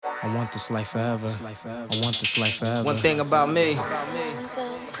I want this life forever. I want this life forever. One thing about me,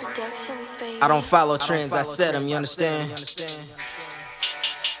 I don't follow trends, I set them, you understand?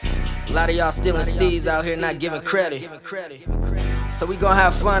 A lot of y'all stealing Steez out here not giving credit. So we gon'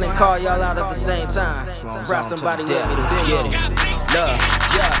 have fun and call y'all out at the same time. Brought somebody with me to get it. Love,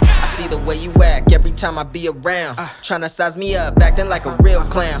 yeah. I see the way you act every time I be around. Tryna size me up, acting like a real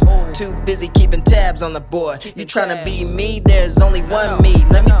clown. Too busy keeping tabs on the board. You tryna be me, there's only one me.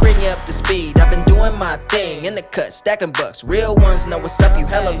 Let me bring you up to speed. I've been doing my thing in the cut, stacking bucks. Real ones know what's up, you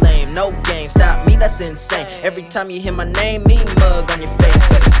hella lame. No game, stop me, that's insane. Every time you hear my name, mean mug on your face.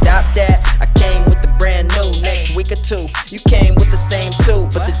 Better stop that. I came with the brand new. Next week or two, you came with the same too.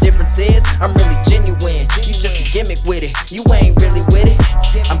 But the difference is, I'm really genuine. You just a gimmick with it, you ain't really with it.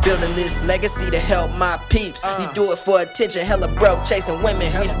 I'm building this legacy to help my peeps. You do it for attention, hella broke, chasing women.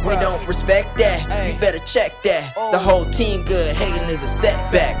 We don't respect that, you better check that. The whole team good, hating is a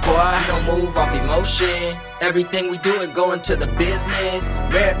setback, boy. We don't move off emotion. Everything we do is going to the business.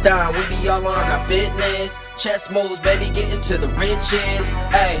 Marathon, we be all on our fitness. Chess moves, baby, getting to the riches.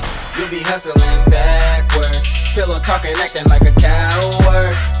 Ay, you be hustling backwards. Pillow talking, acting like a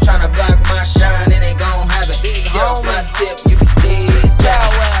coward. Tryna block my shine, it ain't gon' happen. Get off my tip, you be Steez.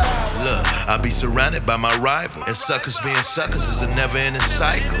 Look, I be surrounded by my rival, and suckers being suckers is a never-ending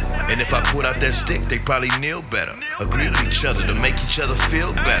cycle. And if I put out that stick, they probably kneel better. Agree with each other to make each other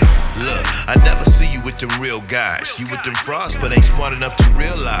feel better. Look, I never see you with them real guys. You with them frauds, but ain't smart enough to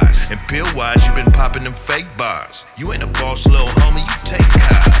realize. And pill-wise, you been popping them fake bars. You ain't a boss, little homie, you take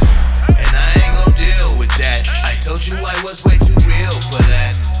cars. And I ain't gon' deal with that. I told you I was way too real for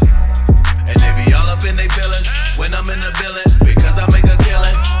that. And they be all up in they feelings when I'm in the building, because I make a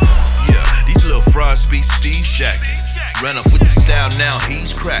killing. Yeah, these little frauds be Steez Jackin. Run off with the style, now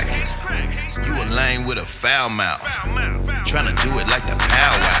he's cracking. You a lame with a foul mouth, tryna do it like the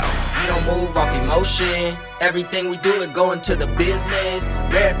powwow. We don't move off emotion. Everything we do is going to the business.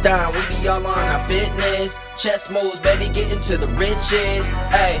 Marathon, we be all on our fitness. Chess moves, baby, getting to the riches.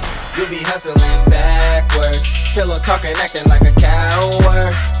 Ay, you be hustling backwards. Pillow talking, acting like a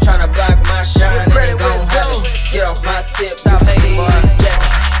coward. Tryna block my shine, it ain't gon' happen. Get off my tip, stop hating, Jackin.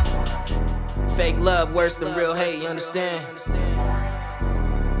 Fake love worse than real hate, you understand?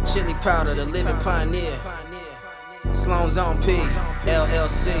 Chilee Powdah, the living pioneer. Sloan's on P,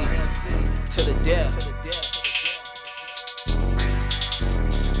 LLC, to the death.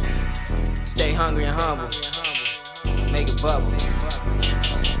 Stay hungry and humble. Make it bubble.